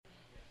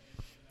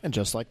And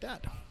just like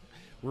that,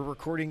 we're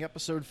recording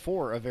episode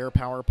 4 of Air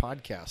Power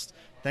Podcast.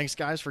 Thanks,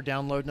 guys, for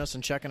downloading us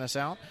and checking us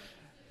out.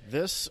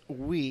 This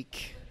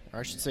week,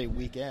 or I should say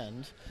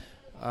weekend,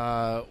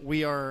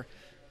 we are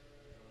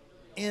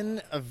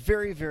in a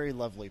very, very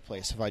lovely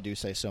place, if I do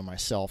say so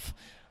myself.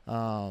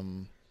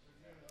 Battle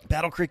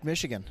Creek,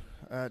 Michigan.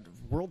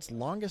 World's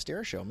longest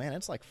air show. Man,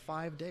 it's like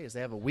 5 days.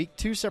 They have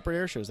two separate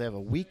air shows. They have a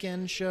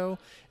weekend show,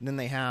 and then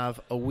they have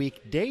a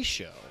weekday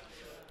show,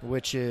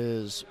 which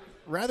is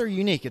rather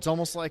unique. It's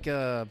almost like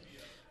a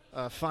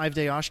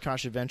 5-day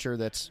Oshkosh adventure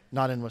that's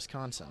not in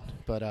Wisconsin,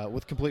 but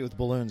complete with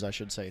balloons, I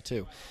should say,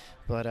 too.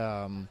 But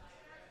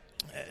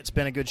it's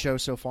been a good show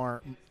so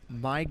far.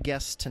 My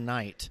guest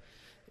tonight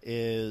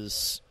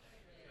is,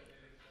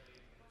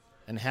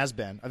 and has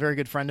been, a very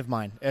good friend of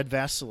mine, Ed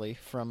Vasily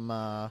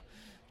from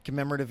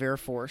Commemorative Air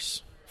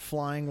Force,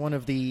 flying one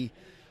of the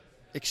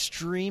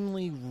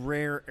extremely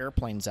rare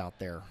airplanes out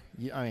there.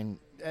 I mean,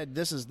 Ed,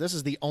 this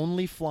is the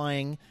only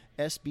flying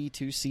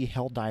SB-2C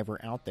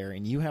Helldiver out there,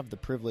 and you have the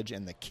privilege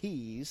and the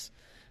keys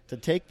to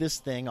take this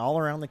thing all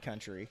around the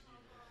country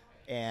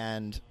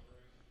and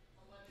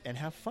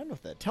have fun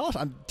with it.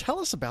 Tell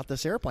us about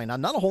this airplane. Now,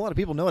 not a whole lot of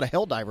people know what a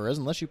Helldiver is,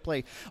 unless you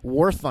play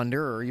War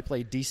Thunder or you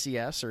play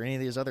DCS or any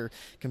of these other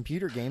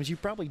computer games. You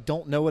probably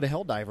don't know what a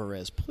Helldiver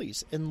is.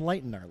 Please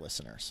enlighten our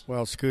listeners.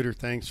 Well, Scooter,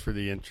 thanks for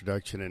the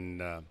introduction,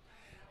 and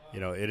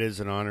it is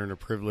an honor and a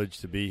privilege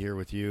to be here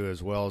with you,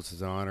 as well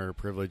as an honor, a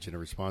privilege, and a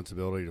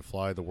responsibility to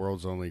fly the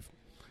world's only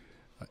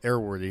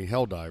airworthy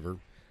Helldiver.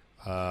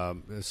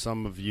 As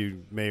some of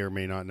you may or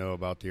may not know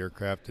about the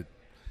aircraft,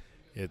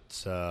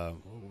 it's the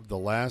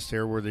last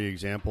airworthy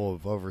example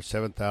of over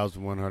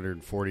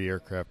 7,140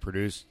 aircraft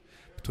produced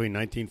between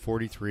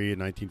 1943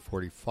 and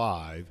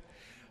 1945.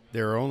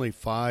 There are only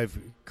 5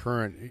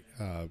 current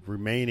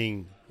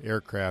remaining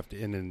aircraft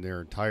in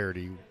their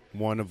entirety,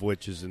 one of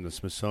which is in the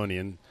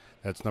Smithsonian.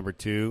 That's number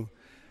 2.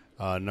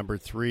 Number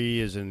 3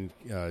 is in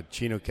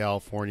Chino,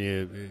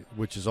 California,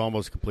 which is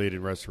almost completed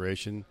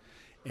restoration,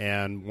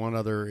 and one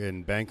other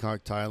in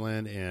Bangkok,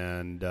 Thailand,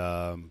 and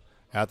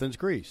Athens,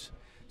 Greece.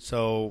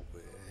 So,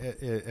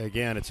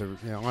 again, it's an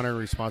honor and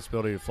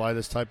responsibility to fly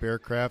this type of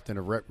aircraft, and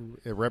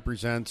it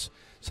represents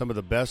some of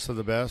the best of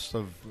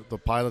the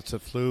pilots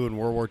that flew in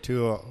World War II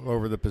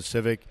over the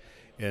Pacific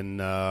in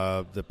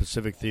the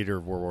Pacific theater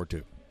of World War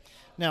II.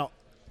 Now,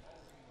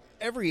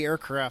 every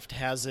aircraft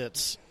has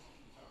its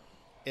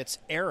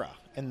era,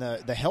 and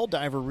the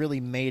Helldiver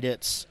really made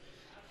its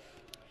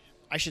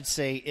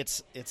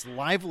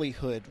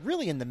livelihood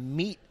really in the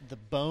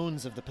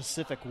bones of the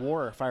Pacific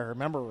War, if I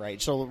remember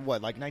right. So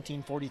what, like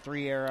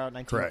 1943 era,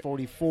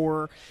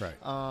 1944, right?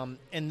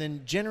 And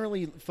then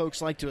generally folks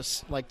like to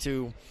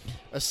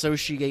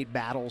associate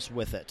battles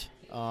with it.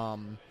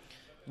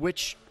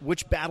 Which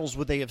battles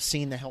would they have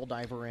seen the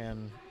Helldiver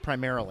in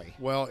primarily?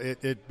 Well,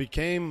 it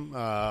became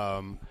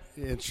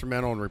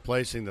instrumental in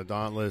replacing the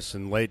Dauntless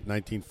in late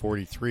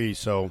 1943.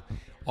 So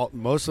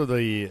most of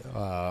the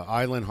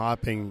island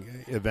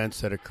hopping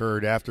events that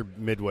occurred after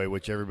Midway,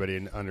 which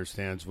everybody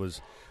understands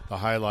was the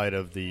highlight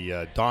of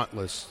the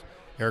Dauntless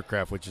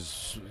aircraft, which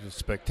is a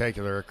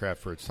spectacular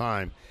aircraft for its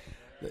time.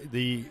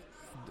 The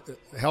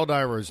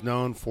Helldiver is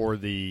known for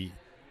the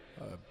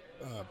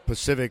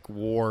Pacific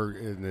War,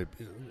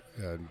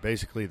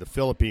 basically the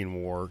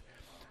Philippine War,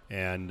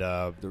 and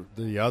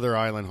the other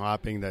island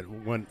hopping that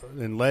went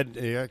and led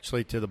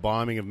actually to the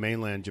bombing of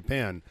mainland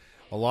Japan.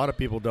 A lot of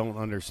people don't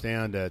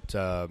understand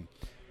that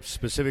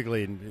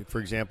specifically,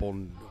 for example,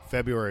 in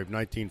February of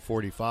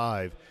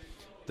 1945,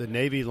 the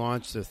Navy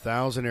launched a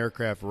 1,000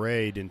 aircraft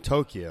raid in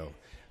Tokyo.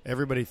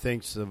 Everybody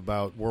thinks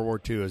about World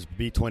War II as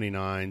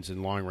B-29s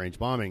and long-range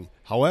bombing.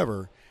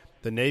 However,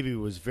 the Navy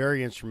was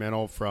very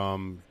instrumental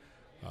from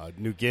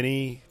New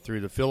Guinea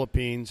through the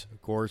Philippines,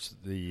 of course,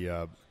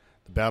 the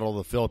Battle of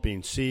the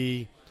Philippine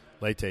Sea,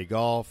 Leyte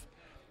Gulf,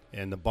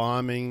 and the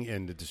bombing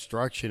and the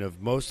destruction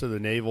of most of the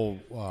naval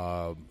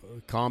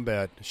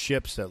combat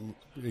ships that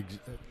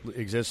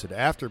existed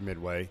after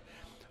Midway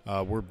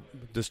were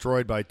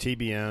destroyed by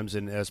TBMs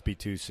and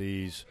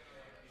SB-2Cs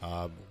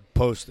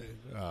post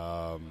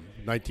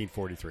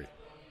 1943.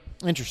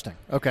 Interesting.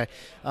 Okay.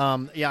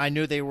 I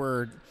knew they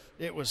were.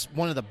 It was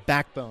one of the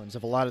backbones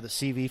of a lot of the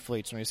CV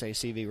fleets. When we say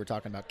CV, we're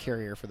talking about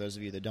carrier, for those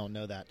of you that don't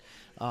know that.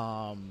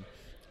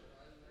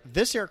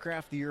 This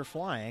aircraft that you're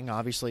flying,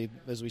 obviously,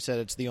 as we said,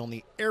 it's the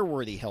only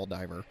airworthy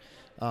Helldiver.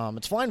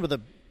 It's flying with a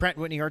Pratt &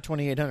 Whitney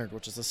R2800,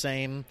 which is the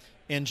same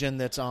engine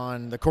that's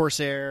on the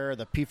Corsair,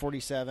 the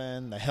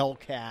P-47, the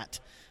Hellcat.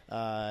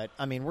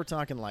 We're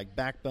talking like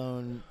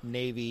backbone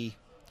Navy,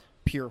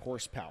 pure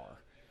horsepower.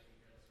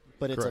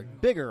 but it's Correct. a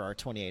bigger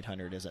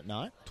R-2800, is it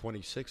not?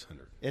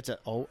 2600. It's a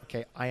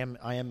okay. I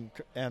am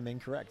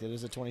incorrect. It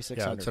is a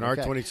 2600. Yeah, it's an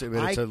okay. R26. But it's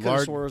I a could large.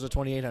 have swore it was a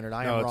 2800.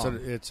 I am No, wrong.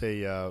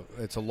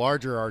 it's a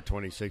larger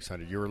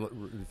R2600. You're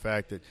in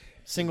fact that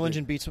Single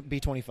engine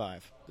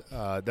B25.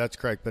 that's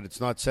correct, but it's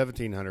not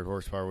 1700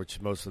 horsepower,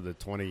 which most of the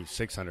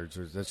 2600s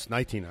are. That's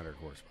 1900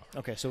 horsepower.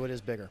 Okay, so it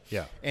is bigger.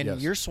 Yeah, And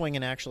yes. you're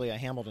swinging actually a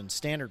Hamilton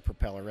standard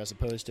propeller as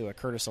opposed to a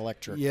Curtiss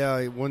electric.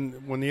 Yeah,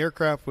 when the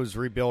aircraft was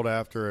rebuilt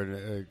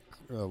after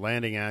a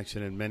landing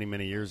accident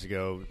many years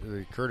ago,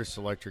 the Curtiss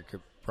electric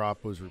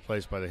prop was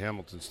replaced by the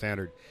Hamilton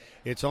standard.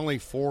 It's only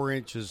 4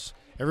 inches.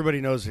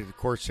 Everybody knows that the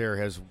Corsair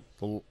has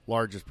the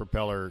largest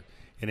propeller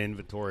in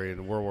inventory in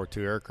the World War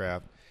II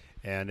aircraft,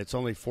 and it's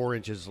only 4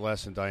 inches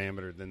less in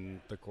diameter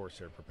than the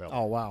Corsair propeller.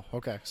 Oh wow.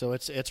 Okay, so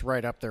it's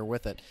right up there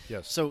with it.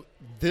 Yes. So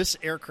this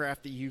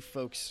aircraft that you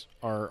folks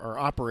are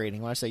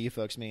operating, when I say you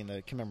folks, mean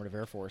the Commemorative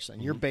Air Force,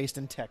 and you're based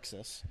in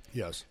Texas.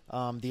 Yes.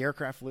 The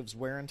aircraft lives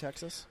where in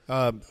Texas?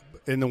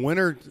 In the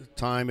winter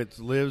time, it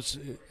lives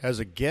as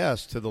a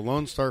guest to the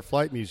Lone Star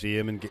Flight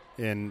Museum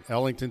in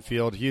Ellington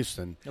Field,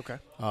 Houston. Okay.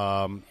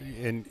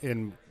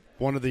 In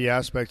one of the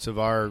aspects of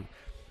our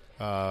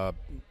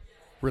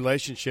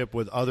relationship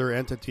with other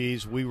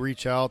entities, we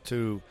reach out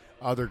to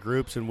other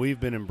groups, and we've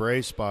been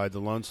embraced by the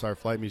Lone Star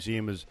Flight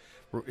Museum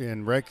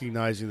in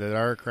recognizing that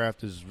our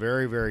aircraft is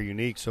very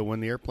unique. So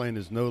when the airplane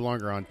is no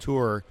longer on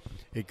tour,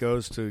 it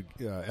goes to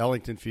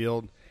Ellington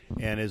Field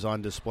and is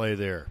on display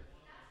there.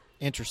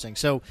 Interesting.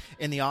 So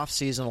in the off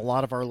season, a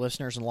lot of our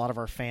listeners and a lot of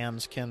our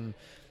fans can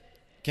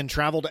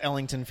travel to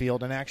Ellington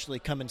Field and actually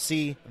come and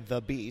see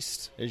the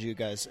Beast, as you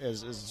guys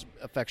is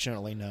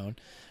affectionately known.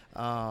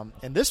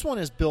 And this one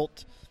is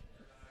built.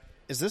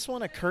 Is this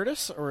one a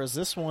Curtiss or is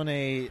this one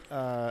a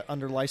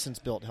under license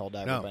built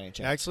Helldiver No, by any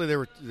chance?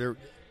 actually, they're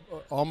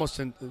almost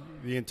in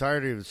the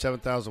entirety of the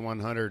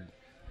 7,100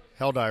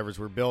 Helldivers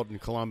were built in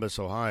Columbus,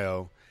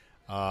 Ohio.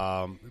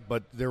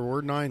 But there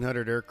were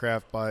 900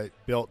 aircraft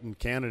built in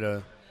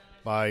Canada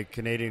by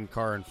Canadian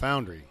Car and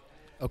Foundry.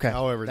 Okay.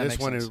 However, that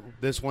makes sense.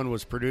 this one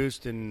was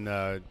produced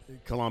in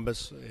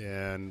Columbus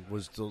and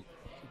was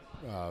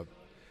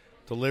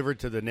delivered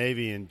to the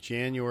Navy in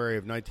January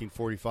of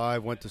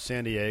 1945. Went to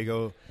San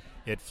Diego.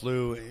 It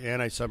flew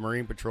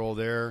anti-submarine patrol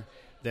there.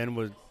 Then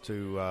went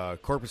to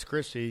Corpus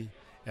Christi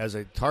as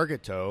a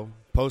target tow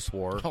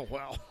post-war. Oh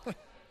wow.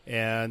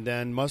 And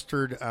then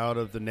mustered out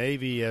of the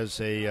Navy as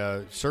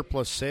a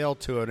surplus sail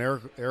to an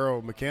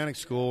aero mechanics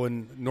school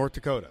in North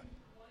Dakota.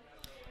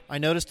 I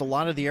noticed a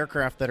lot of the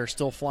aircraft that are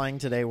still flying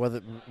today,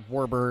 whether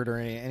Warbird or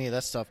any of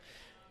that stuff,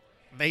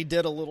 they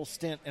did a little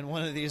stint in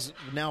one of these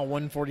now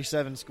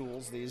 147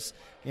 schools. These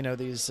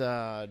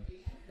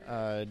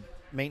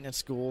maintenance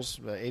schools,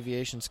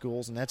 aviation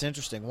schools, and that's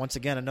interesting. Once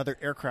again, another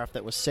aircraft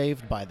that was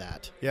saved by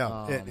that.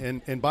 Yeah,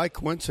 and by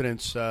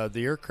coincidence, the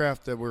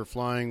aircraft that we're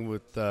flying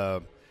with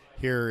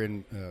here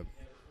in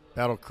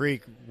Battle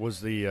Creek was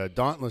the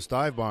Dauntless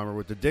dive bomber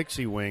with the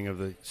Dixie wing of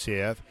the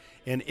CAF,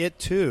 and it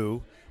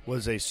too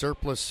was a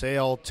surplus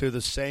sale to the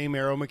same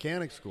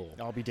aeromechanics school.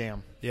 I'll be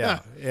damned.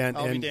 Yeah, and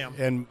I'll be damned.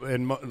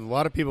 And a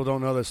lot of people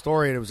don't know the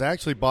story. And it was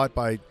actually bought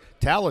by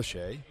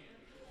Talashe,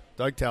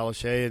 Doug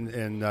Talashe,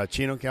 in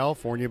Chino,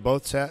 California.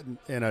 Both sat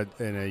in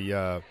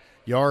a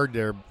yard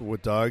there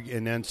with Doug,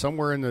 and then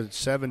somewhere in the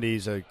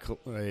 70s,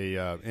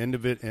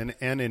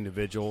 an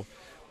individual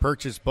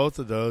purchased both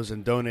of those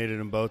and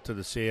donated them both to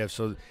the CAF.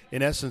 So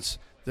in essence,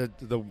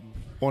 the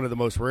one of the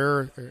most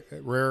rare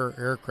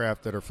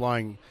aircraft that are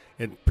flying,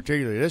 in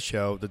particularly this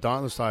show, the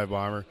Dauntless dive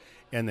bomber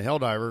and the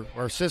Helldiver,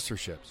 are sister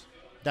ships.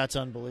 That's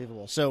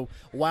unbelievable. So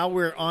while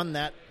we're on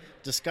that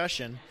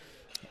discussion,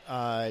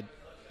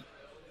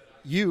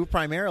 you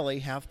primarily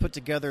have put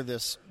together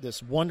this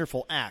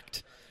wonderful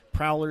act,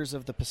 Prowlers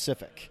of the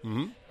Pacific,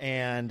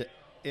 and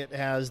it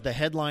has the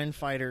headline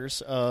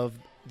fighters of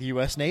the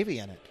U.S. Navy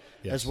in it.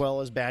 Yes. As well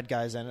as bad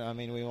guys in it. I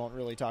mean, we won't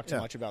really talk too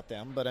much about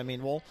them, but I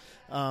mean,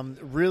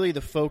 really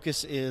the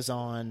focus is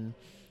on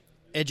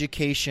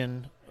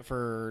education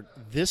for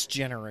this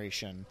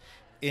generation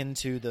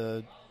into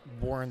the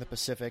war in the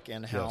Pacific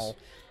and how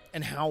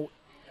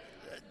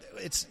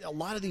it's a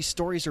lot of these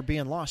stories are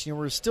being lost. You know,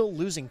 we're still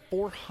losing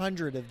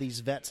 400 of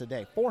these vets a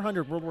day,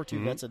 400 World War II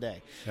vets a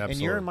day. Absolutely.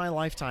 And you're in my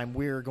lifetime,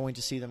 we're going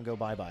to see them go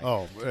bye-bye.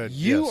 Oh,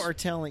 you yes. are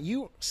telling,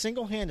 you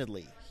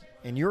single-handedly,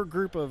 in your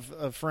group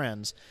of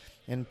friends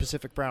in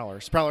Pacific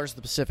Prowlers of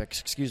the Pacific,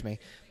 excuse me,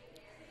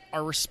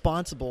 are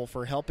responsible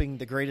for helping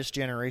the greatest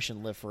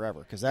generation live forever,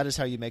 because that is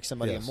how you make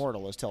somebody Yes.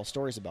 immortal, is tell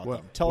stories about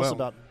them. Tell us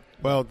about...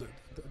 Well,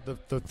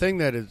 the thing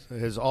that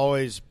has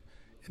always,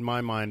 in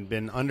my mind,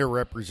 been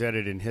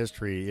underrepresented in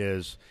history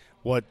is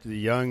what the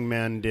young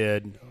men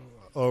did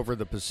over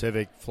the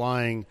Pacific,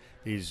 flying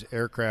these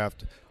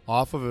aircraft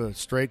off of a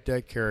straight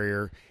deck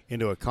carrier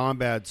into a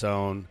combat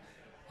zone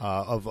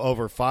of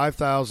over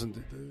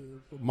 5,000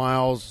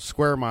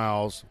 square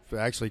miles,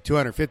 actually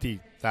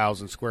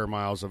 250,000 square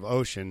miles of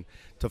ocean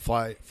to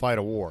fight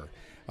a war.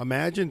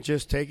 Imagine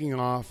just taking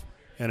off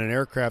in an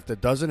aircraft that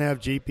doesn't have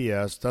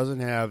GPS, doesn't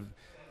have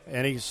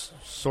any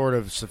sort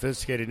of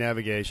sophisticated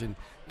navigation,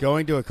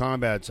 going to a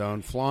combat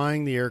zone,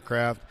 flying the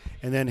aircraft,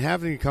 and then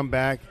having to come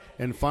back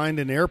and find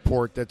an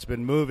airport that's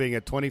been moving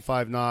at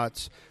 25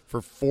 knots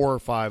for 4 or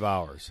 5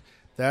 hours.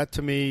 That,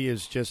 to me,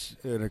 is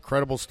just an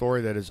incredible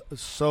story that is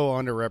so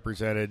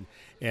underrepresented,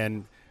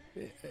 and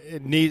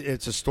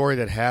it's a story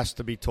that has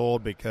to be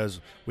told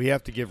because we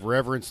have to give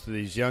reverence to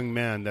these young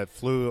men that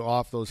flew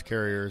off those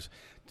carriers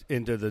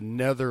into the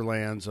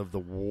netherlands of the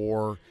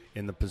war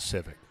in the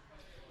Pacific.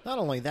 Not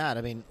only that,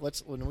 I mean,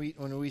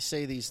 when we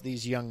say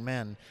these young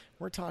men,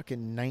 we're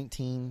talking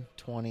 19,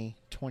 20,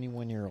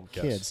 21-year-old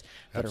kids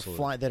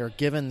that are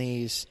given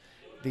these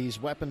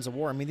weapons of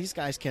war. I mean, these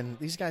guys can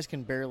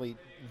barely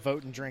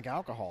vote and drink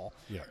alcohol,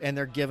 and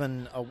they're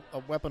given a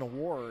weapon of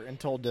war and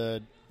told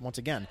to, once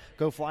again,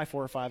 go fly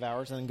 4 or 5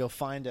 hours and then go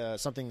find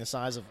something the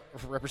size of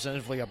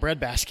representatively a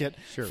breadbasket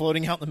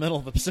floating out in the middle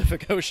of the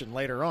Pacific Ocean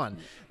later on.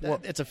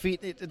 It's a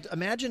feat.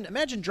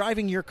 Imagine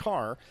driving your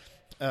car.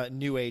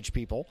 New age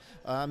people,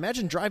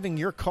 imagine driving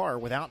your car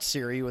without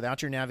Siri,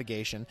 without your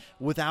navigation,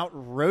 without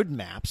road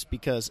maps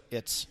because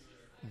it's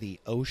the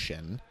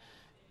ocean,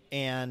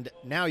 and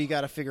now you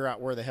got to figure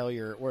out where the hell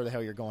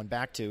you're going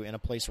back to in a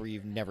place where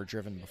you've never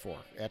driven before.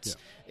 That's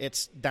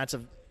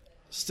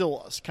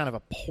still kind of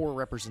a poor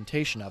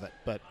representation of it,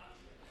 but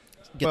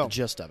the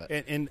gist of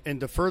it. And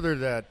to further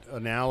that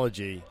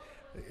analogy,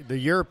 the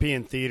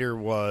European theater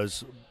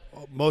was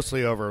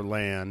mostly over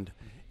land.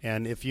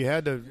 And if you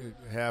had to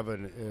have a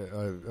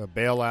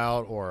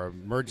bailout or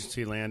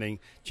emergency landing,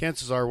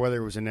 chances are, whether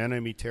it was in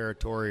enemy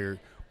territory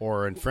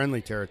or in friendly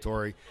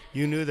territory,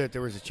 you knew that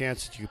there was a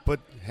chance that you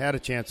had a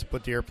chance to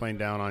put the airplane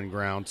down on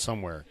ground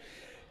somewhere.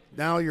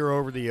 Now you're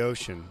over the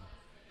ocean,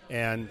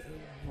 and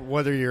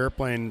whether your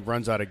airplane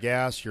runs out of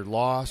gas, you're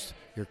lost,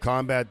 you're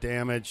combat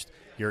damaged,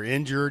 you're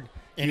injured.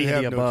 Any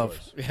of the above.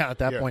 Yeah, at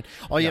that point.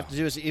 All you have to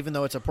do is, even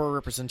though it's a poor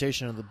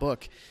representation of the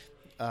book,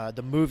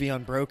 the movie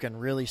Unbroken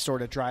really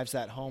sort of drives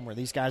that home, where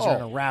these guys are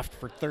in a raft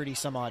for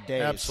 30-some-odd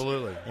days.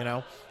 Absolutely.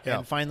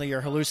 And finally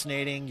you're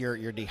hallucinating,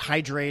 you're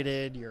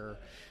dehydrated, you're,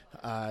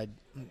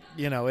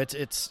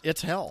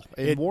 it's hell.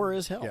 War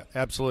is hell. Yeah,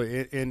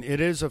 absolutely. And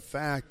it is a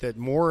fact that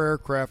more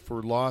aircraft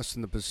were lost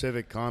in the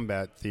Pacific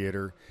combat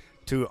theater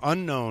to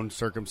unknown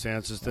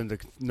circumstances than the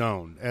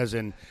known, as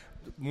in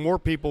more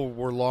people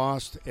were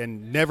lost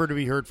and never to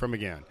be heard from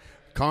again.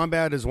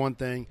 Combat is one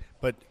thing,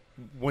 but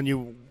when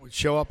you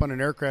show up on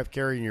an aircraft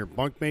carrier and your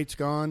bunkmate's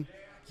gone,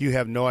 you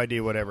have no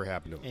idea what ever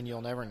happened to him. And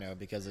you'll never know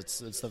because it's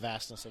the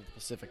vastness of the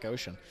Pacific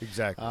Ocean.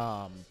 Exactly.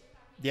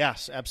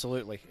 Yes,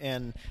 absolutely.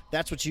 And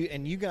that's what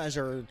you guys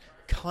are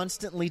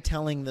constantly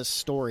telling this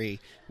story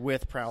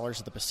with Prowlers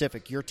of the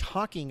Pacific. You're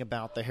talking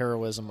about the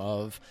heroism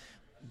of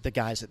the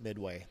guys at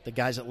Midway, the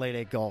guys at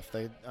Leyte Gulf.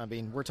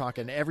 We're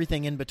talking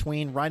everything in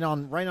between, right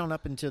on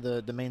up into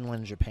the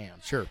mainland Japan.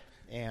 Sure.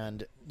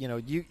 And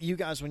you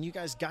guys, when you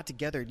guys got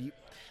together,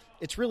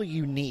 it's really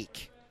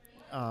unique.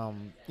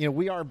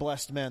 We are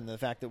blessed men. The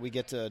fact that we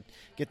get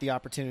the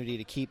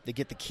opportunity to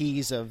get the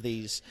keys of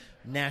these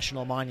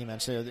national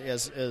monuments.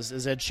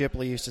 As Ed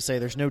Shipley used to say,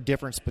 there's no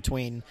difference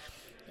between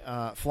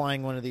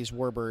flying one of these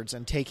warbirds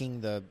and taking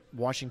the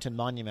Washington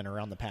Monument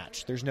around the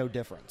patch. There's no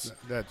difference.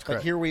 That's correct.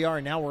 But here we are.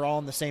 Now we're all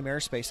in the same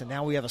airspace, and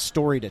now we have a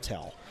story to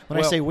tell. When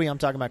I say we, I'm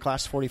talking about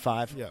Class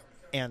 45. Yeah.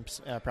 And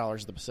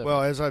Prowlers of the Pacific.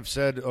 Well, as I've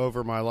said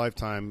over my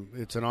lifetime,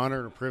 it's an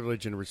honor, a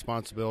privilege, and a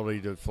responsibility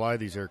to fly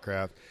these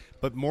aircraft.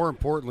 But more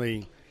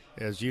importantly,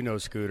 as you know,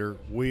 Scooter,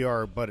 we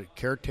are but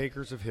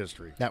caretakers of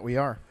history. That we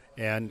are.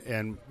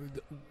 And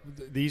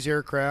these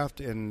aircraft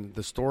and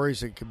the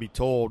stories that can be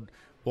told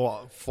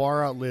will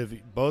far outlive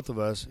both of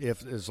us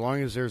as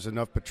long as there's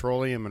enough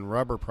petroleum and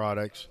rubber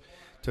products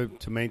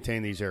to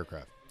maintain these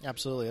aircraft.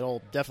 Absolutely.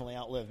 It'll definitely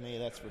outlive me,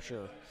 that's for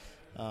sure.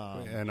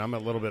 And I'm a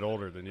little bit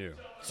older than you.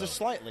 Just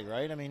slightly,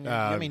 right? I mean,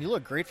 you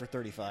look great for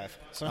 35.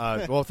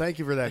 So. Well, thank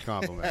you for that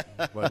compliment.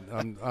 But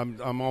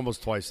I'm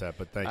almost twice that.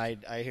 But thank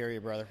you. I hear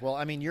you, brother. Well,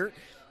 I mean, you're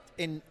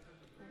in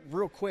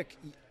real quick.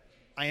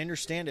 I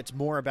understand it's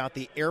more about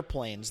the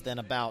airplanes than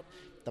about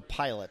the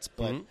pilots.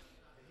 But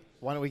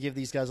why don't we give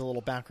these guys a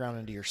little background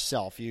into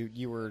yourself?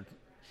 You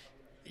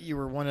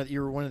were one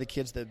of the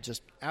kids that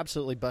just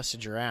absolutely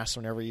busted your ass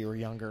whenever you were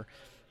younger.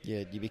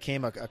 You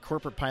became a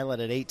corporate pilot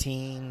at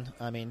 18.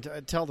 I mean,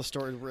 tell the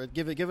story.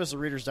 Give us a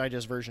Reader's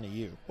Digest version of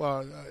you.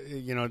 Well,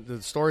 the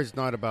story's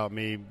not about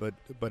me,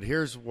 but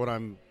here's what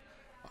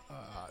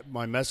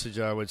my message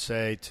I would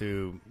say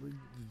to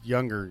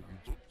younger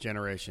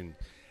generation.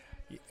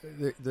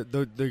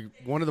 The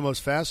one of the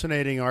most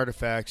fascinating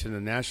artifacts in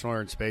the National Air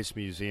and Space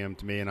Museum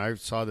to me, and I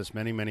saw this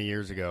many, many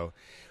years ago,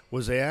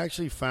 was they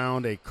actually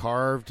found a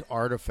carved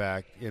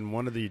artifact in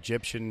one of the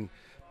Egyptian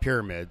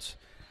pyramids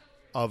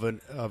of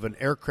an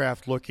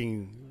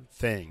aircraft-looking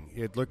thing.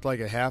 It looked like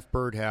a half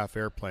bird, half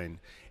airplane.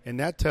 And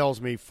that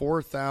tells me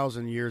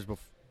 4,000 years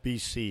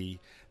BC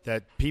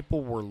that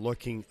people were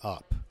looking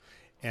up.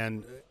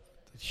 And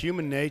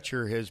human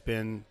nature has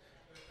been,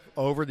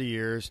 over the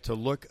years, to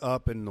look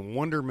up in the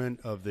wonderment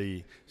of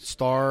the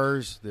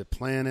stars, the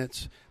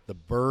planets, the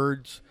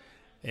birds.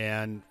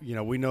 And,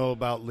 we know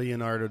about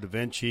Leonardo da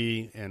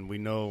Vinci, and we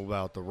know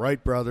about the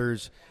Wright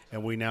brothers,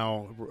 and we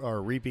now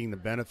are reaping the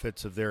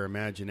benefits of their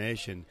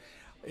imagination.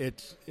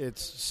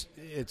 It's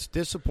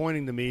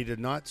disappointing to me to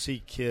not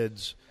see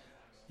kids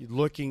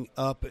looking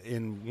up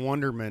in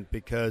wonderment,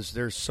 because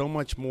there's so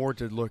much more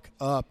to look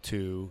up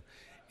to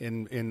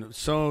in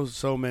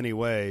so many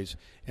ways.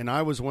 And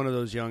I was one of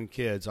those young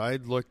kids. I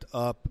looked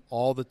up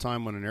all the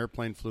time when an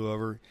airplane flew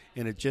over,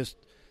 and it just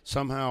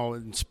somehow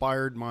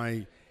inspired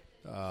my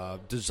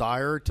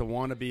desire to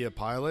want to be a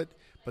pilot.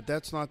 But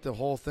that's not the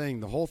whole thing.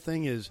 The whole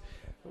thing is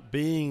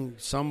being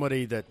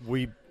somebody that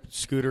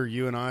Scooter,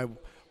 you and I,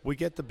 we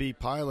get to be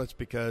pilots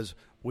because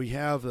we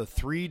have the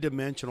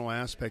three-dimensional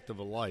aspect of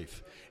a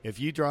life. If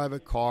you drive a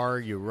car,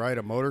 you ride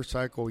a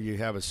motorcycle, you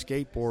have a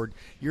skateboard,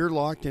 you're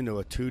locked into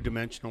a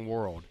two-dimensional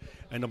world.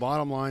 And the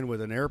bottom line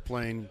with an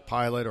airplane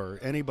pilot or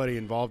anybody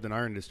involved in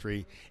our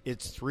industry,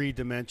 it's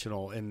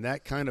three-dimensional, and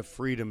that kind of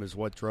freedom is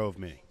what drove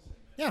me.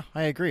 Yeah,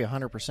 I agree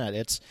 100%.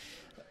 It's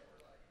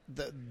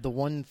the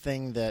one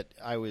thing that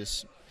I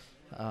was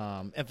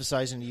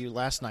emphasizing to you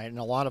last night, and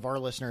a lot of our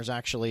listeners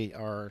actually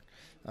are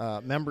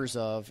members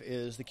of,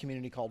 is the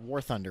community called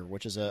War Thunder,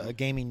 which is a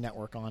gaming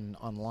network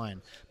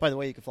online. By the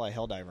way, you can fly a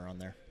Helldiver on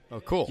there. Oh,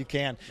 cool. You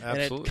can.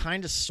 Absolutely. And it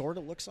kind of sort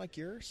of looks like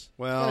yours.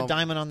 Well, it's got a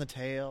diamond on the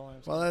tail.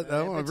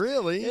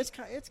 Really? It's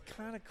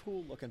kind of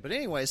cool looking. But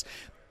anyways,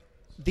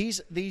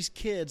 these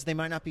kids, they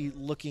might not be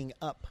looking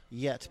up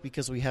yet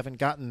because we haven't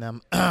gotten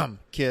them,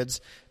 kids,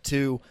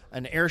 to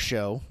an air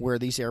show where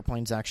these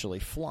airplanes actually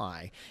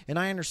fly. And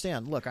I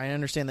understand. Look, I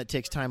understand that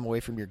takes time away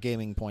from your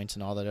gaming points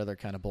and all that other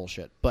kind of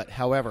bullshit. But,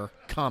 however,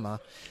 come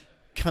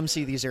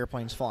see these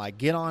airplanes fly.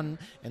 Get on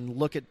and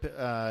look at.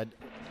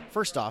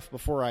 First off,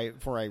 before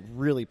I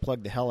really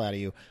plug the hell out of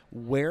you,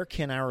 where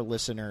can our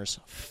listeners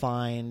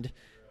find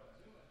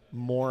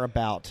more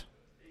about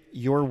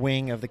your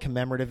wing of the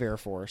Commemorative Air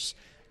Force?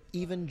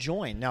 Even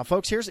join. Now,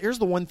 folks, here's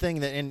the one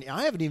thing that, and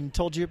I haven't even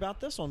told you about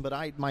this one,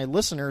 but my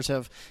listeners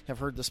have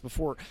heard this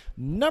before.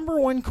 Number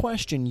one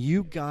question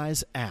you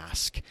guys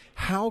ask: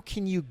 how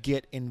can you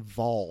get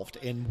involved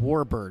in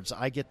Warbirds?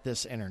 I get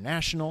this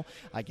international,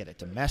 I get it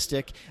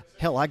domestic.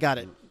 Hell, I got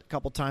it a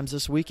couple times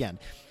this weekend.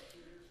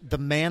 The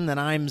man that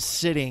I'm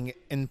sitting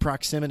in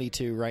proximity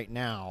to right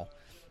now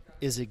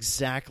is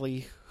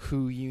exactly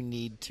who you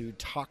need to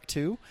talk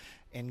to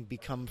and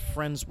become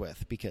friends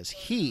with, because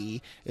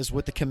he is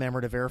with the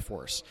Commemorative Air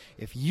Force.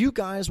 If you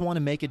guys want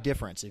to make a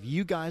difference, if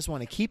you guys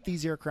want to keep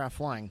these aircraft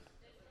flying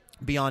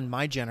beyond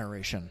my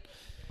generation,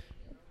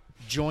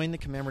 join the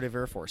Commemorative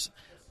Air Force.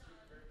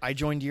 I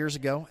joined years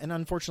ago, and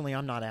unfortunately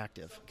I'm not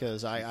active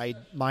because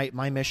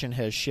my mission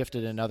has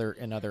shifted in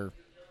other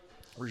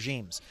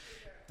regimes.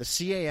 The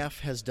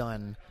CAF has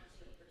done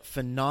a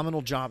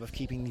phenomenal job of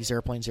keeping these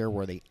airplanes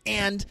airworthy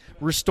and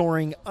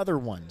restoring other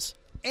ones,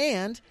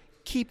 and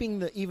keeping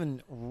the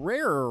even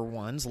rarer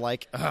ones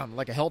like a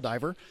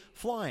Helldiver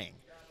flying.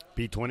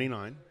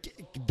 B-29.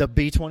 The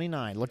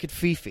B-29. Look at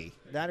Fifi.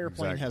 That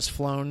airplane Exactly. has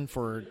flown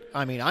for,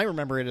 I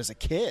remember it as a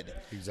kid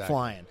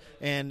flying.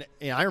 And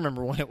I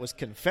remember when it was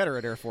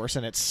Confederate Air Force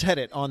and it set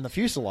it on the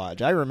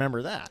fuselage. I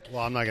remember that.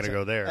 Well, I'm not going to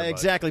go there.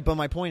 Exactly, but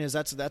my point is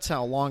that's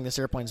how long this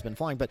airplane's been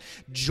flying. But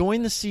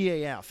join the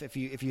CAF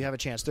if you have a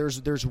chance.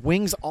 There's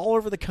wings all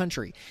over the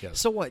country. Yes.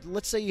 So what?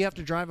 Let's say you have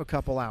to drive a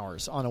couple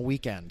hours on a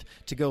weekend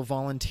to go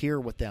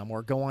volunteer with them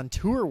or go on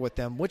tour with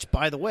them, which,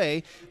 by the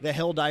way, the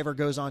Helldiver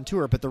goes on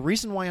tour. But the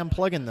reason why I'm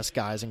plugging this,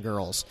 guys and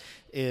girls,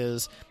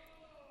 is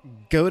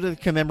go to the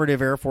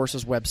Commemorative Air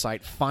Force's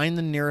website, find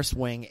the nearest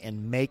wing,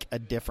 and make a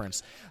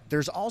difference.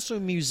 There's also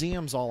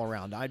museums all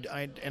around.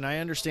 I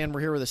understand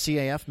we're here with a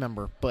CAF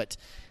member, but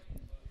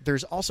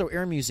there's also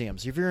air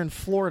museums. If you're in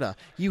Florida,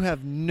 you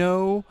have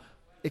no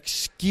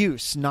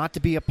excuse not to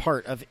be a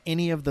part of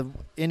any of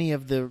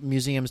the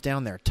museums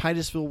down there.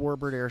 Titusville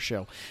Warbird Air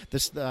Show.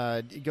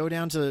 Go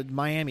down to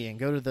Miami and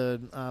go to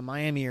the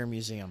Miami Air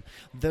Museum.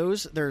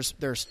 There's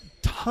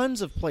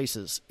tons of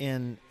places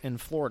in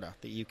Florida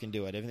that you can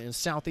do it. In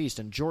Southeast,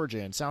 in Georgia,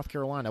 in South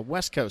Carolina,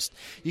 West Coast.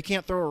 You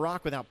can't throw a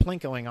rock without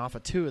plinkoing off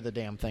of two of the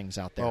damn things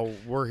out there. Oh,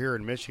 we're here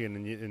in Michigan,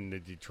 and in the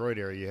Detroit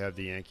area, you have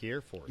the Yankee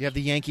Air Force. You have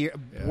the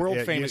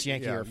world-famous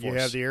Yankee Air Force. You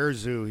have the Air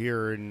Zoo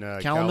here in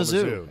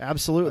Kalamazoo.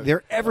 Absolutely.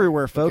 They're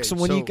everywhere, folks.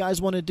 Okay, and when you guys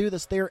want to do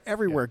this, they're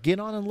everywhere. Get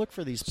on and look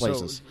for these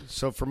places.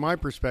 So from my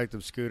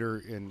perspective,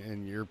 Scooter,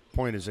 and your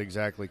point is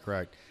exactly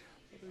correct.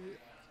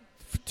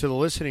 To the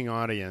listening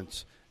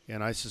audience,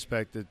 and I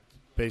suspect that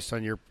based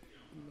on your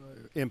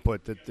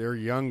input that they're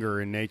younger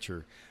in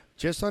nature,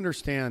 just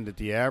understand that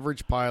the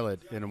average pilot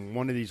in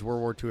one of these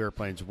World War II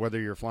airplanes, whether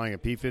you're flying a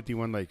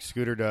P-51 like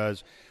Scooter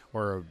does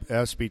or a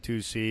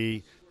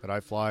SB-2C that I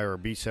fly or a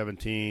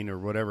B-17 or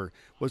whatever,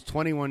 was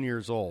 21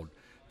 years old.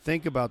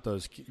 Think about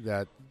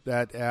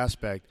that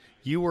aspect.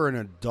 You were an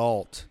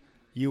adult.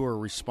 You were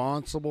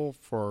responsible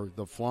for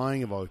the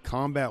flying of a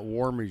combat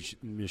war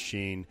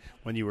machine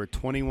when you were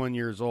 21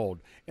 years old.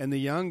 And the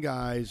young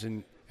guys,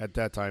 and at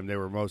that time they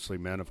were mostly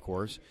men, of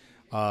course,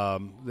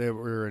 they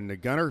were in the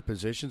gunner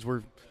positions,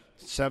 were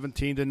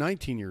 17 to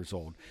 19 years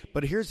old.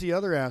 But here's the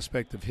other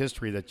aspect of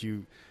history that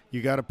you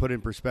got to put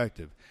in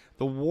perspective.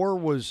 The war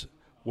was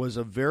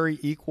a very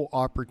equal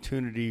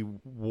opportunity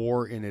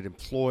war, and it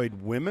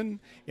employed women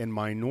and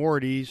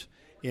minorities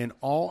in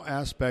all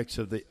aspects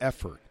of the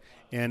effort.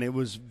 And it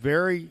was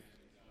very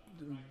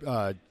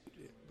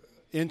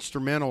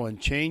instrumental in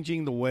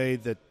changing the way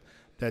that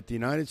the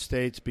United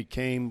States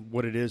became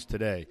what it is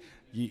today.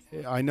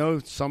 I know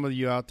some of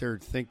you out there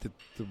think that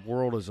the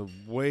world is a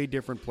way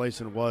different place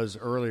than it was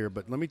earlier,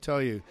 but let me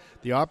tell you,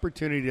 the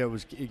opportunity that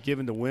was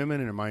given to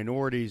women and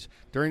minorities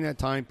during that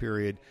time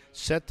period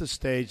set the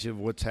stage of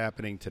what's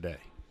happening today.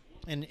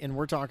 And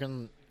we're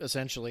talking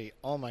essentially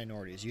all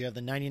minorities. You have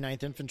the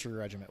 99th Infantry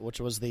Regiment, which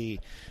was the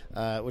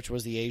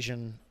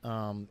Asian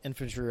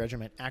infantry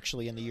regiment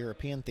actually in the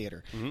European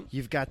theater. Mm-hmm.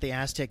 You've got the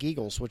Aztec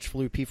Eagles, which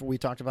flew we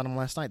talked about them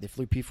last night. They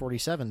flew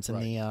P-47s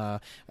in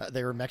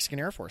they were Mexican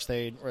Air Force.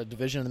 They were a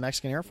division of the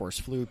Mexican Air Force,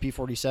 flew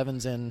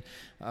P-47s in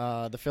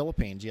the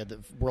Philippines. You had the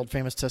world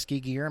famous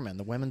Tuskegee Airmen,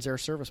 the Women's Air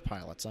Service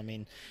pilots. I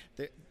mean,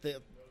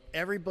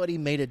 everybody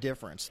made a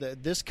difference.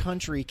 This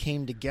country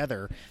came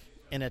together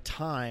in a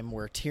time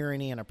where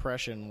tyranny and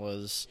oppression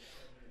was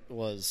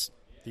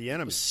the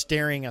enemy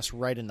staring us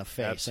right in the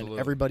face. Absolutely. And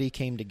everybody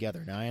came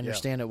together. Now, I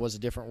understand it was a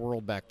different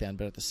world back then,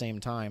 but at the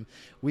same time,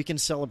 we can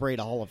celebrate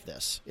all of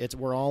this.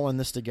 We're all in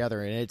this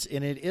together, and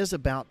it is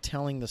about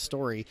telling the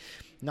story,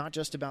 not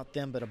just about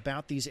them, but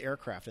about these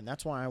aircraft. And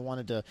that's why I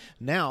wanted to.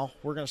 Now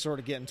we're going to sort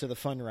of get into the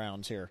fun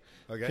rounds here,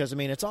 because I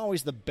mean it's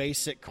always the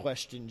basic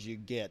questions you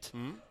get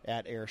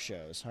at air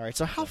shows. All right,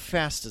 so how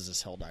fast does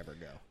this Helldiver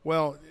go?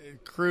 Well,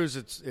 cruise,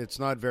 it's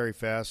not very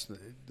fast.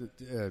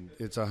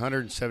 It's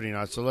 170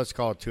 knots, so let's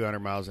call it 200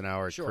 miles an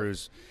hour at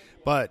cruise.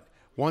 But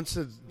once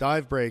the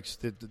dive breaks,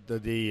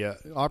 the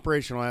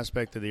operational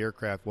aspect of the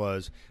aircraft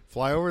was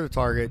fly over the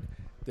target.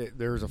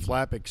 There's a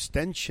flap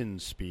extension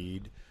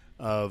speed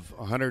of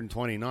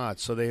 120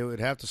 knots, so they would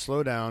have to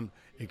slow down,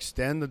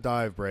 extend the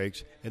dive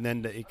brakes, and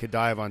then it could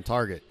dive on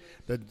target.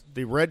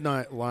 The red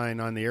line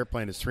on the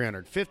airplane is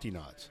 350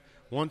 knots.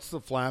 Once the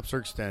flaps are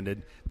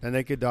extended, then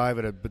they could dive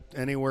at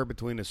anywhere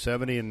between a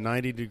 70 and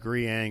 90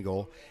 degree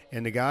angle.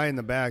 And the guy in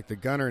the back, the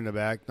gunner in the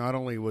back, not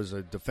only was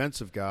a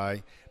defensive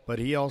guy, but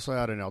he also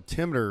had an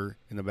altimeter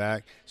in the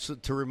back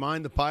to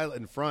remind the pilot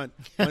in front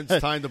when it's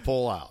time to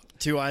pull out.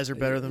 Two eyes are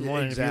better than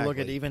one. Exactly. And if you look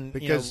at even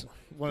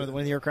one of the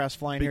aircrafts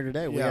flying here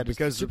today, we had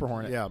a Super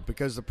Hornet. Yeah,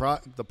 because the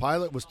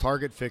pilot was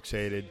target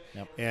fixated,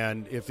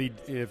 and if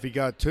he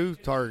got too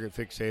target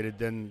fixated,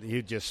 then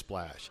he'd just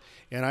splash.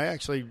 And I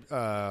actually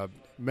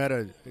met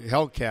a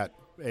Hellcat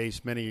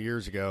ace many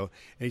years ago,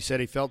 and he said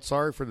he felt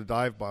sorry for the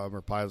dive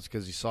bomber pilots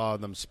because he saw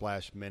them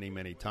splash many,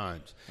 many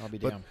times. I'll be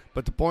damned.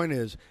 But the point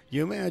is,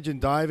 you imagine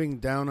diving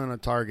down on a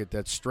target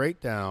that's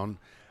straight down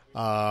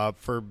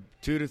for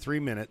 2 to 3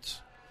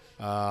 minutes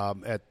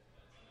at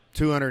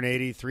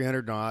 280,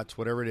 300 knots,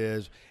 whatever it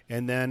is,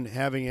 and then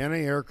having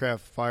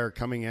anti-aircraft fire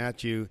coming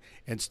at you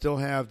and still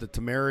have the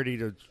temerity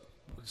to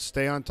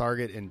stay on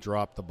target and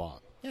drop the bomb.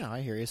 Yeah,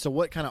 I hear you. So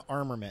what kind of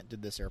armament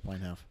did this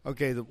airplane have?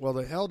 Okay, the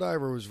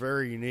Helldiver was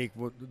very unique.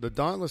 The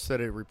Dauntless that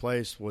it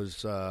replaced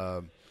was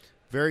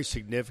very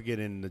significant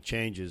in the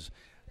changes.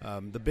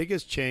 The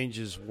biggest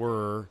changes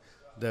were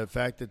the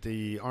fact that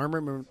the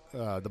armament,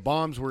 the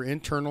bombs were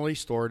internally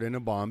stored in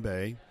a bomb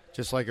bay,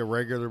 just like a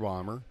regular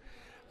bomber.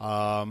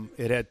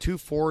 It had 2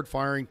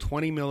 forward-firing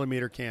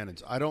 20-millimeter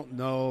cannons. I don't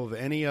know of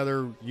any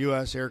other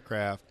U.S.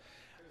 aircraft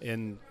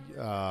in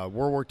World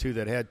War II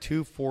that had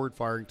 2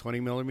 forward-firing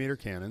 20-millimeter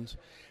cannons,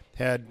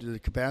 had the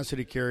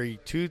capacity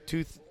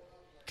to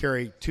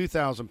carry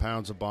 2,000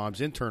 pounds of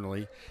bombs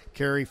internally,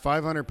 carry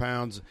 500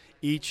 pounds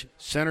each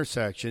center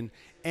section,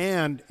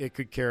 and it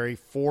could carry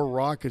 4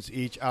 rockets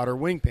each outer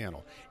wing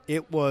panel.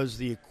 It was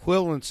the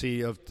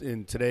equivalency of,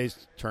 in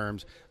today's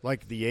terms,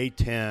 like the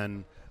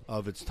A-10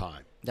 of its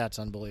time. That's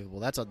unbelievable.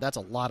 That's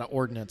a lot of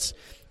ordnance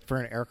for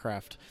an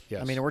aircraft.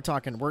 Yes. I mean, we're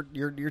talking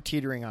you're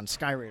teetering on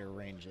Skyraider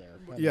range there.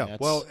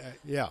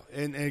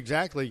 And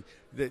exactly.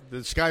 The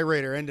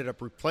Skyraider ended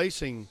up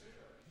replacing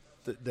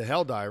the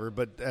Helldiver,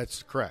 but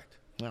that's correct.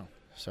 No,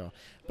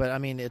 but I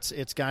mean,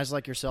 it's guys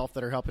like yourself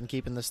that are helping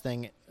keeping this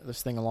thing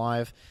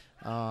alive.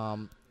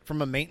 From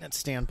a maintenance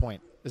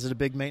standpoint, is it a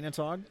big maintenance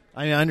hog?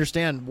 I mean, I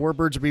understand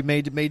warbirds are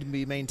made to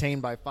be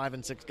maintained by 5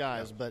 and 6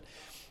 guys, but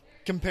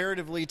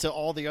comparatively to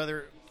all the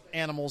other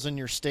animals in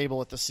your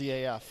stable at the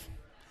CAF.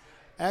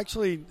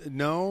 Actually,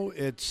 no.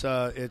 It's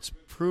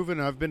proven.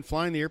 I've been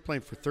flying the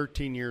airplane for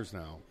 13 years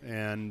now,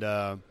 and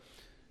I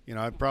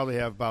probably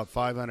have about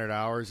 500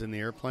 hours in the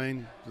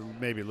airplane,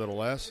 maybe a little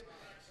less.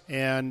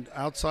 And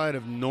outside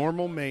of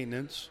normal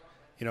maintenance,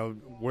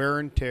 wear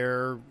and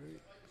tear,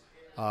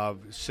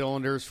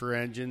 cylinders for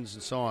engines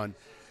and so on,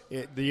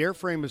 the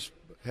airframe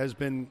has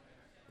been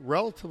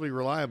relatively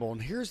reliable.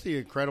 And here's the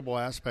incredible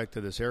aspect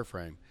of this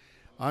airframe.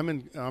 I'm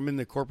in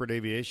the corporate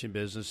aviation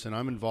business, and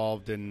I'm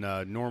involved in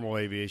normal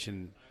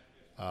aviation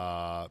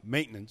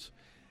maintenance.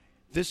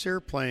 This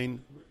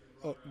airplane,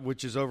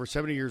 which is over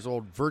 70 years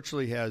old,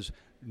 virtually has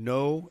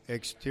no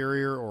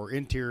exterior or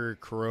interior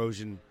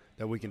corrosion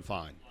that we can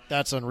find.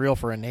 That's unreal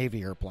for a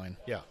Navy airplane.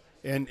 Yeah,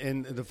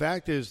 and the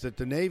fact is that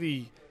the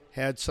Navy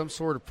had some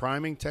sort of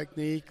priming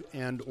technique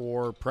and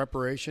or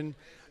preparation,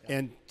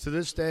 and to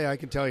this day, I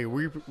can tell you,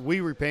 we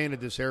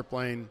repainted this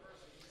airplane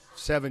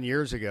 7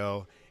 years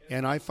ago,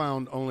 and I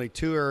found only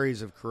 2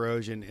 areas of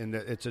corrosion, and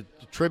it's a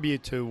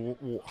tribute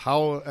to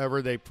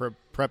however they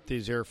prep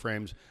these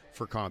airframes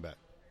for combat.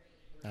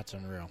 That's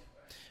unreal.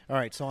 All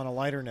right, so on a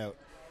lighter note,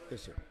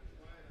 Yes, sir.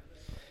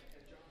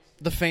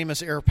 the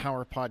famous Air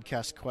Power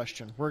podcast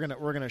question. We're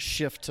gonna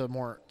shift to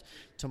more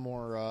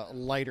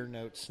lighter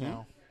notes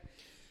now.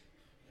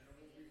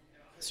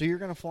 So you're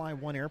gonna fly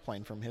one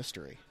airplane from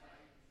history,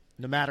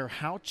 no matter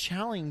how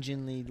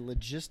challengingly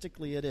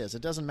logistically it is.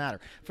 It doesn't matter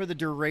for the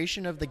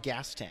duration of the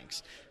gas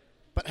tanks.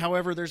 But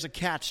however, there's a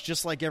catch.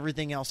 Just like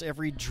everything else,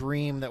 every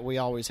dream that we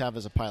always have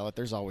as a pilot,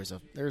 there's always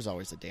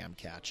a damn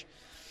catch.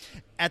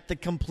 At the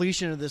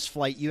completion of this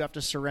flight, you have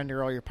to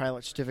surrender all your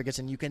pilot certificates,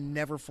 and you can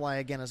never fly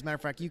again. As a matter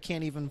of fact, you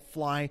can't even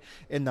fly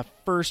in the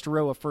first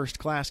row of first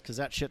class because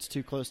that shit's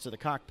too close to the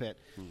cockpit.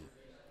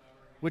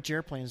 Which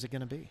airplane is it going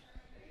to be?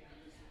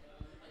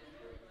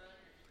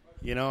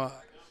 You know,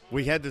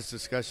 we had this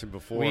discussion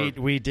before.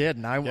 We did,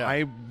 and I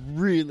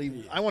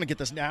want to get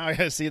this now.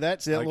 I see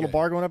that Okay. little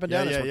bar going up and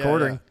down. Yeah, It's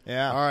recording. yeah.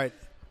 Yeah. All right,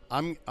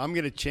 I'm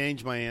going to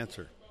change my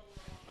answer.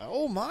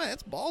 Oh my,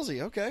 that's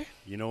ballsy. Okay.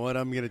 You know what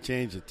I'm going to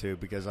change it to,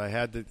 because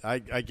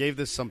I gave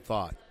this some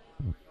thought.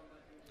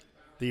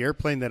 The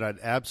airplane that I'd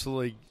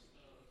absolutely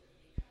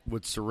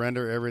would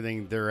surrender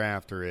everything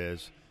thereafter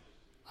is,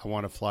 I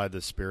want to fly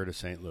the Spirit of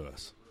St.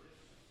 Louis.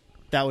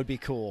 That would be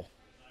cool.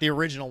 The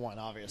original one,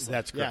 obviously.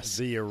 That's correct. Yes.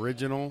 The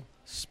original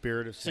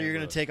Spirit of St. So you're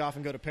going Louis. to take off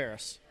and go to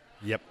Paris.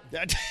 Yep.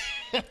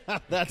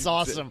 That's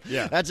awesome.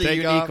 Yeah. That's a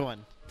Take unique off,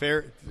 one.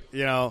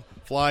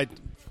 Fly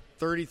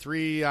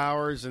 33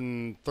 hours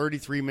and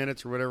 33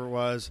 minutes or whatever it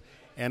was,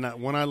 and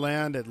when I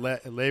land at Le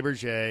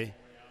Bourget,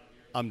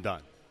 I'm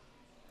done.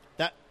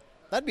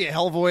 That'd be a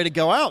hell of a way to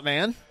go out,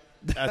 man.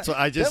 That's what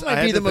I That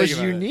might be the most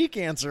unique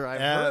answer I've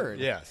heard.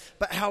 Yes.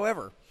 But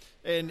however,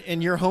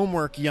 and your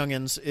homework,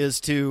 youngins, is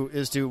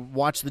to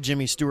watch the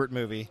Jimmy Stewart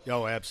movie.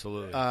 Oh,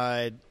 absolutely.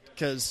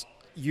 Because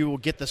you will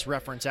get this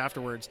reference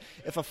afterwards.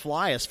 If a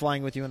fly is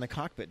flying with you in the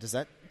cockpit, does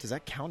that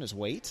count as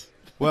weight?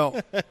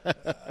 Well,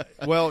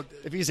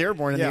 If he's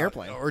airborne in the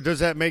airplane. or does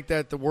that make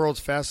that the world's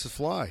fastest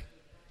fly?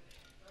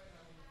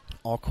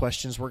 All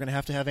questions we're going to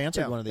have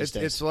answered one of these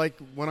days. It's like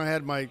when I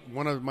had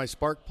one of my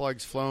spark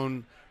plugs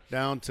flown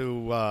down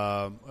to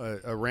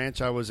a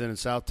ranch I was in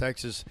South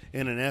Texas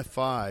in an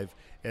F5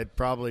 at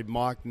probably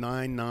Mach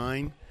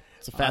 9.9.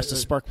 It's the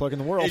fastest spark plug in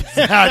the world.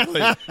 Exactly.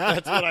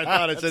 That's what I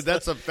thought. I said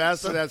that's the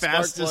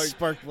fastest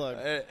spark plug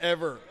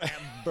ever.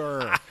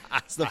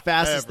 It's the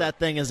fastest that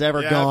thing has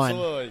ever Yeah, gone.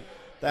 absolutely.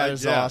 That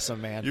is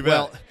awesome, man. You bet.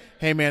 Well,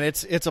 hey, man,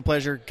 it's a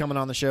pleasure coming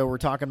on the show. We're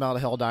talking about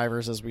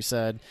Helldivers, as we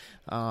said.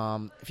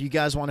 If you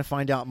guys want to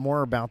find out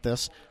more about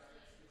this,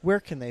 where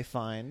can they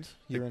find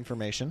your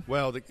information?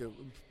 Well,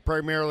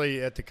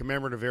 primarily at the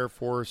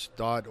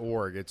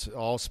commemorativeairforce.org. It's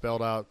all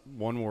spelled out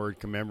one word,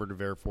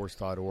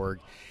 commemorativeairforce.org.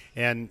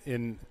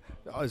 And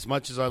as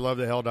much as I love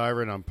the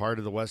Helldiver and I'm part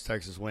of the West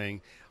Texas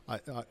Wing,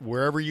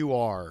 wherever you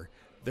are,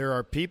 there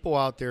are people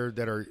out there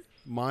that are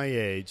my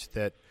age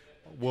that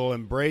will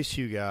embrace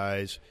you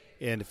guys.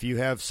 And if you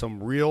have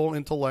some real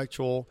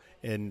intellectual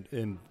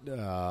and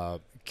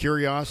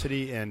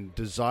curiosity and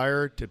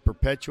desire to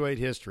perpetuate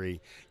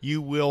history,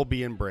 you will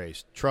be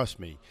embraced. Trust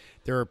me.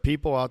 There are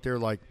people out there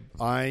like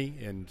I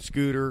and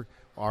Scooter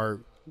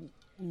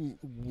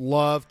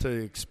love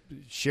to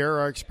share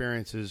our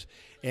experiences.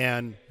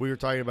 And we were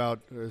talking about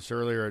this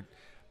earlier,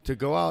 to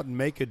go out and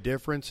make a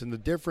difference. And the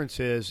difference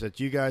is that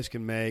you guys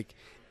can make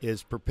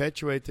is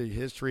perpetuate the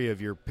history of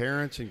your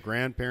parents and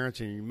grandparents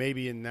and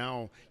maybe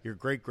now your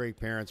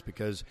great-great-parents,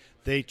 because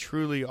they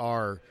truly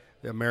are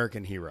the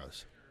American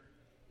heroes.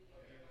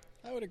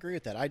 I would agree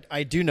with that.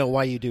 I do know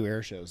why you do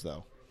air shows,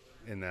 though.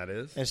 And that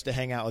is? It's to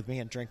hang out with me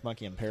and drink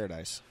Monkey in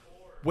Paradise.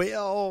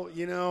 Well,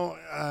 The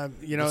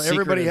everybody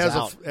secret is has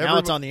out. Now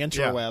it's on the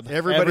intraweb. Yeah,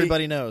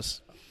 everybody knows.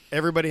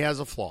 Everybody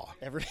has a flaw.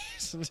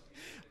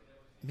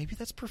 Maybe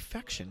that's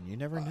perfection. You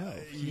never know.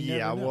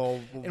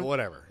 Well, And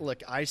whatever.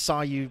 Look, I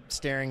saw you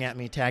staring at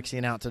me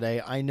taxiing out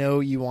today. I know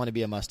you want to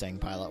be a Mustang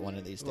pilot one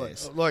of these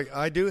days. Look,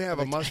 I do have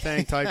a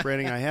Mustang type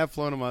rating. I have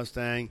flown a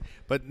Mustang,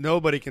 but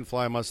nobody can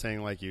fly a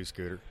Mustang like you,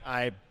 Scooter.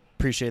 I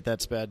appreciate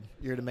that, Sped.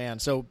 You're the man.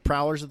 So,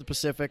 Prowlers of the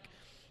Pacific,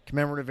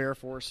 Commemorative Air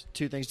Force,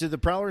 two things. Do the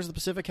Prowlers of the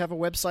Pacific have a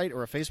website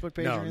or a Facebook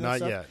page? No, or any of not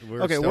that yet. stuff?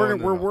 We're Okay, still we're in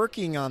the-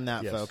 working on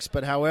that, Yes. folks.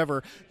 But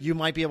however, you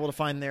might be able to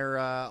find their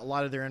a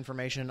lot of their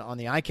information on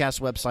the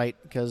ICAST website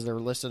because they're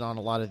listed on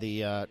a lot of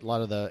the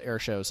air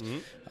shows.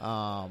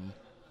 Mm-hmm.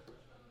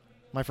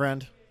 My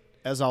friend,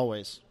 as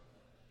always,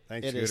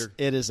 Thanks, it Scooter.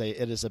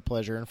 is a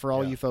pleasure. And for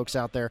all you folks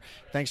out there,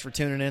 thanks for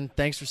tuning in.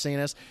 Thanks for seeing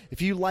us.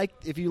 If you like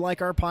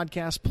our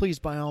podcast, please,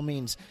 by all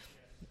means,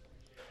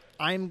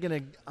 I'm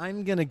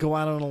gonna go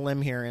out on a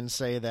limb here and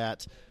say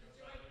that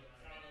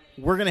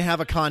we're gonna have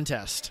a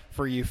contest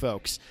for you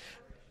folks.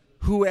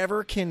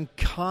 whoever can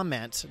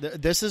comment,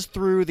 this is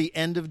through the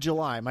end of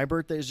July. My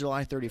birthday is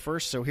July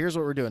 31st, so here's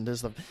what we're doing.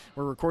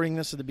 We're recording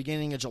this at the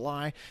beginning of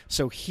July,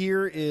 so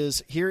here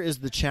is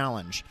the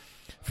challenge.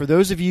 For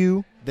those of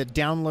you that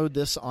download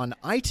this on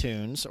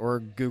iTunes or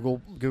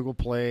Google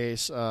Play,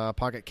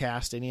 Pocket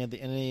Cast, any of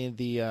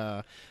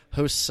the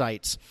host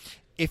sites,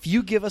 if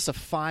you give us a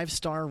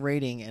 5-star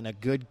rating and a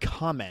good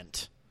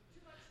comment,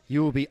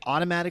 you will be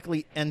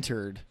automatically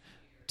entered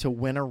to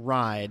win a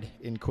ride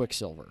in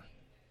Quicksilver.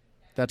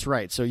 That's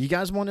right. So you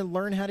guys want to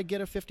learn how to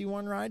get a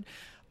 51 ride?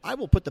 I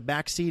will put the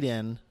back seat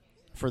in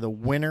for the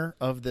winner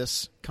of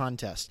this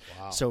contest.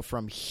 Wow. So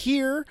from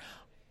here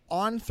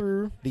on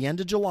through the end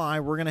of July,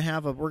 we're gonna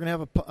have a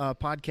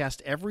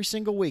podcast every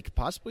single week,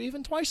 possibly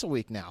even twice a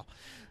week now,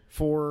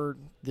 for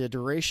the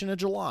duration of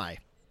July.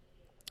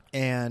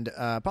 And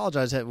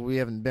apologize that we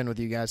haven't been with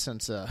you guys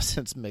since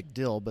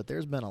McDill, but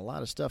there's been a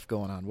lot of stuff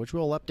going on, which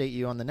we'll update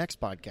you on the next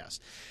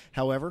podcast.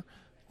 However,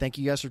 thank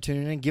you guys for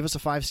tuning in. Give us a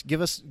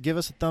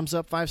thumbs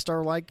up,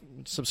 5-star like,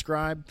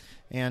 subscribe,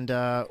 and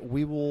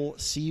we will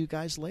see you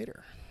guys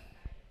later.